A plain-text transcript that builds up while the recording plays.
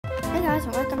Hey guys,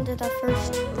 and welcome to the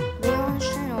first video on this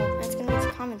channel. It's going to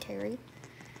be commentary.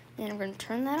 And I'm going to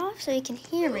turn that off so you can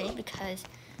hear me, because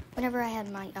whenever I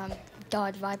had my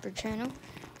Dodge Viper channel,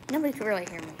 nobody could really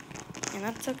hear me. And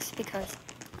that sucks because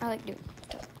I like doing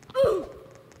stuff.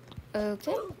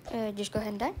 Okay, just go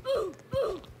ahead and die.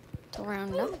 To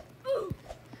round it up.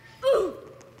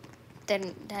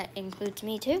 Then that includes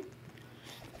me too.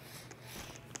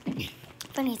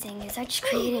 Funny thing is, I just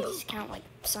created this account like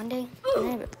Sunday, and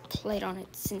I haven't played on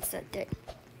it since that day.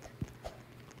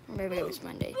 Or maybe it was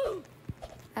Monday.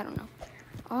 I don't know.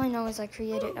 All I know is I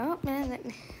created. Oh man,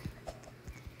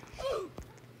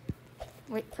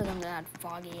 wait for them to add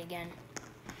Foggy again.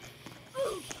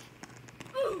 Oof,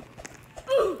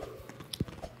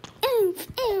 oof,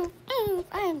 oof!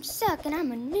 I am suck and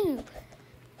I'm a noob.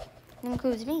 That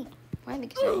includes me. Why?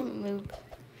 Because I am a noob.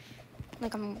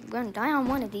 Like, I'm gonna die on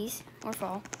one of these, or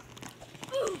fall.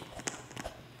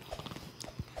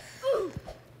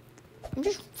 I'm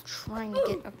just trying to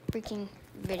get a freaking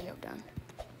video done.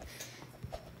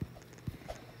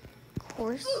 Of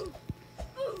course,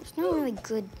 there's no really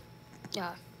good,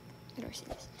 how do I say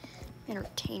this,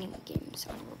 entertaining games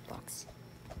on Roblox.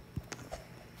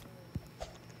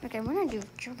 Okay, we're gonna do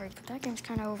Jailbreak, but that game's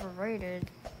kind of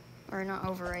overrated. Or not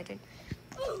overrated,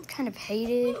 kind of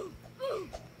hated.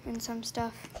 And some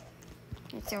stuff.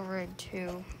 It's overrated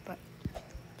too, but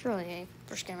it's really a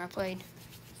first game I played.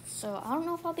 So I don't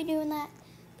know if I'll be doing that.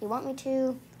 If you want me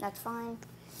to, that's fine.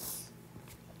 If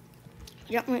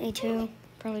you don't want me to,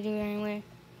 probably do it anyway.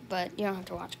 But you don't have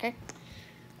to watch, okay?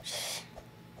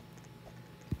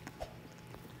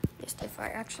 Just if I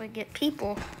actually get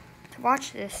people to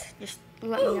watch this, just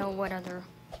let me know what other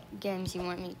games you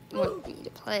want me to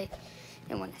play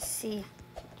and want to see.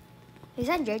 Is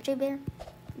that JJ Bear?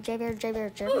 J-Bear, J-Bear,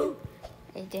 J-Bear?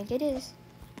 I think it is.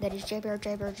 That is J-Bear,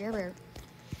 J-Bear, J-Bear.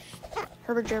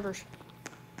 Herbert Jerbers.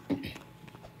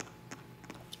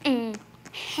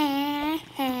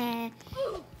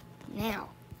 Now.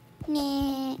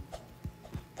 Nah.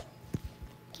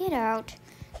 Get out.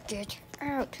 Get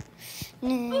out.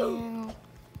 No.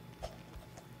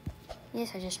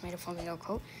 Yes, I just made a flamingo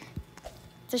coat.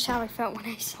 Just how I felt when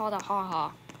I saw the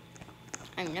ha-ha.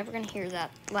 I'm never going to hear that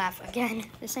laugh again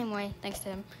the same way, thanks to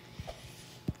him.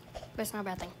 But it's not a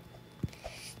bad thing.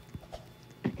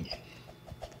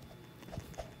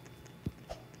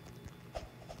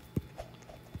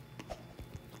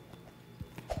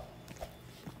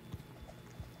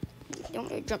 You don't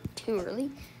want to jump too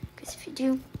early, because if you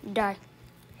do, you die.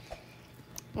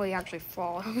 Well, you actually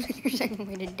fall. You're second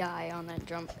way to die on that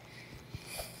jump.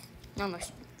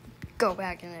 Almost go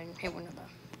back and then hit one of them.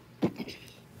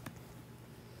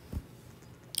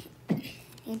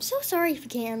 I'm so sorry if you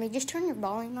can't hear me. Just turn your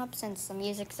volume up since the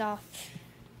music's off.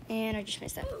 And I just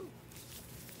missed that.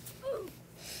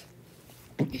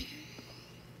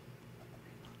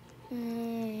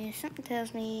 Something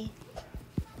tells me...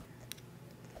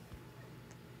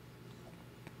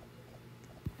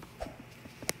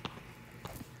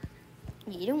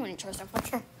 You don't want to try stuff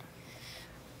like that.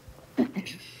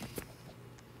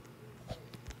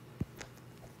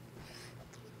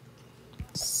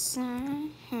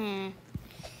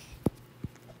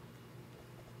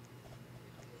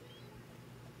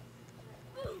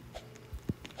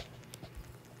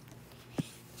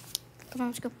 Come on,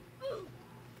 let's go. I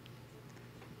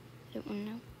don't want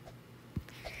to know.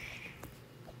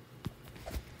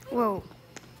 Whoa.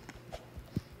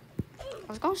 I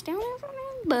was going to stay on there for a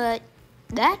minute, but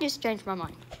that just changed my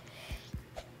mind.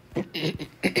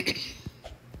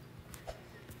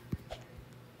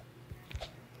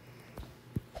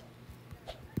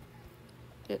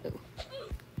 Uh-oh.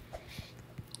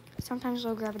 Sometimes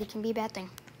low gravity can be a bad thing.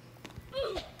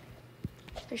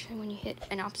 Especially when you hit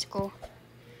an obstacle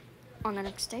on the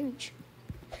next stage.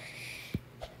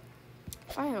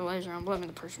 If I had a laser, I'm blaming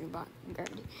the person who bought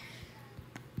gravity.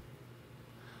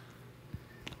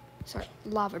 Sorry,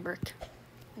 lava brick.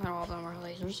 Not all of them are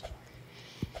lasers.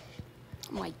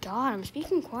 Oh my god, I'm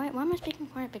speaking quiet. Why am I speaking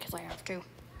quiet? Because I have to.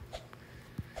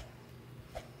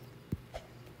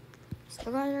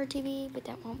 Still got our TV, but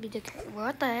that won't be the case.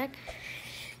 What the heck?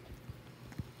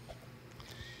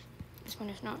 This one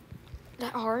is not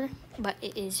that hard, but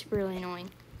it is really annoying.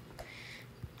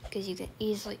 Because you can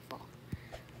easily fall.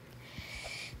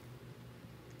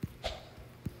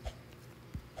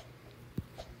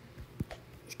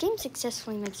 This game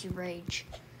successfully makes you rage.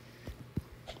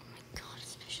 Oh my god,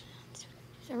 especially on this.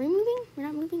 Are we moving? We're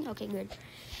not moving? Okay, good.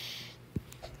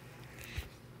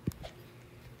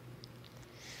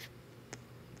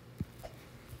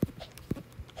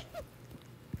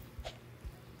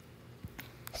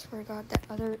 swear to God,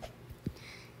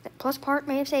 that Plus part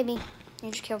may have saved me.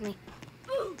 You just killed me.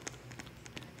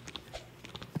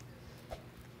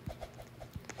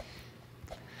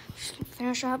 Just gonna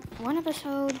finish up one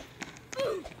episode.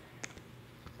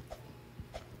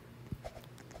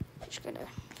 Just gonna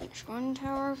finish one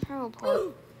tower of power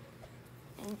part.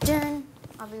 And then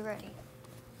I'll be ready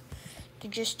to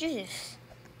just do this.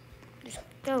 Just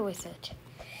go with it.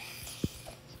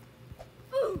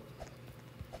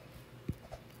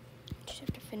 Just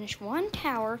have to finish one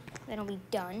tower, then I'll be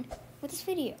done with this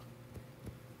video.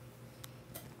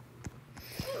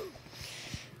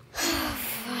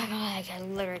 I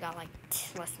literally got like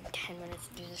less than 10 minutes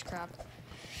to do this crap.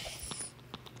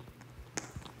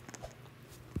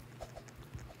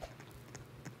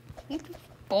 You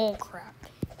bull crap.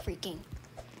 Freaking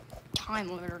time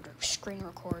limit or screen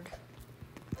record.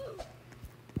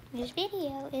 This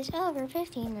video is over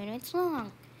 15 minutes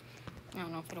long. I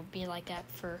don't know if it'll be like that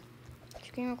for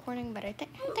screen recording, but I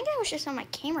think I was just on my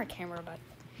camera, but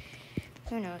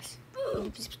who knows?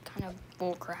 It's just kind of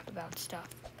bull crap about stuff.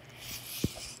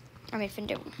 I mean,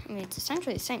 it's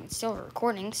essentially the same. It's still a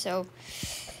recording, so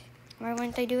why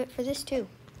wouldn't they do it for this too?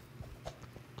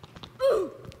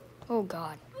 Oh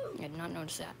God, I did not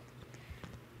notice that.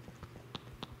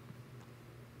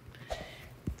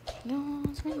 No,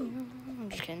 I'm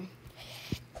just kidding.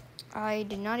 I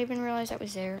did not even realize that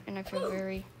was there, and I feel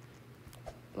very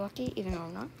lucky, even though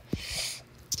I'm not.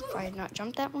 If I had not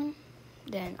jumped that one,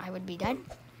 then I would be dead,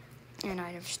 and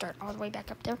I'd have started all the way back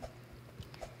up there.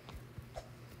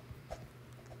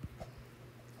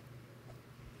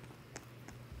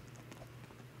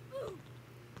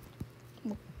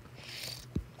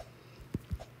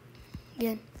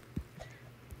 Again.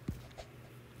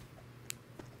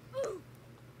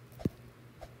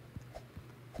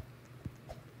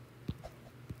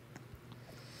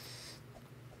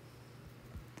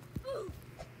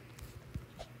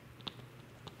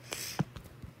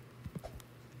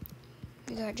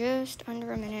 We got just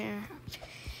under a minute and a half.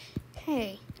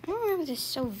 Hey, I don't remember this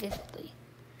so vividly.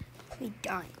 Me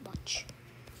dying a bunch.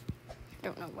 I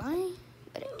don't know why,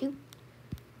 but I do.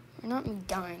 Or not me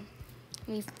dying.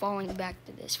 Me falling back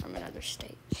to this from another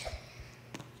stage.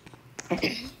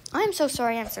 I'm so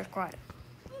sorry I'm so quiet.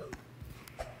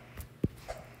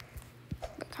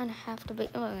 But kind of have to be.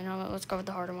 Oh, no, let's go with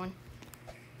the harder one.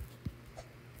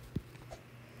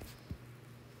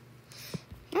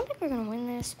 I don't think we're gonna win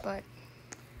this, but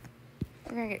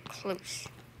we're gonna get close.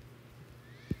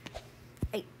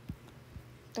 Hey,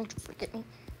 don't you forget me.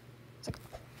 It's like,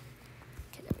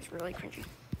 okay, that was really cringy.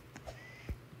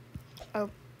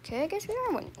 Okay, I guess we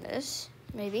are winning this.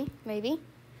 Maybe.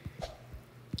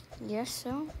 Yes,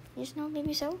 so. Yes, no,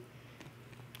 maybe so.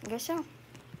 I guess so.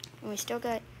 And we still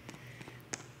got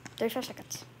 35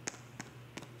 seconds.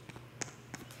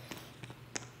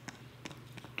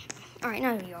 Alright,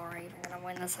 none of you are even gonna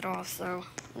win this at all, so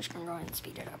I'm just gonna go ahead and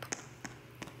speed it up.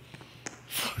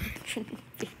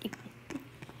 450.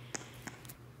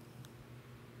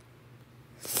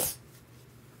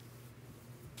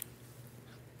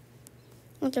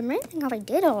 Well, it's amazing how I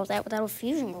did all of that without a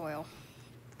fusion coil.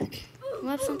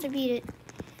 Let's not to beat it.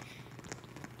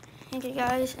 Okay,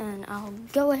 guys, and I'll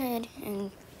go ahead and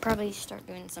probably start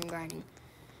doing some grinding.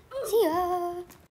 See ya!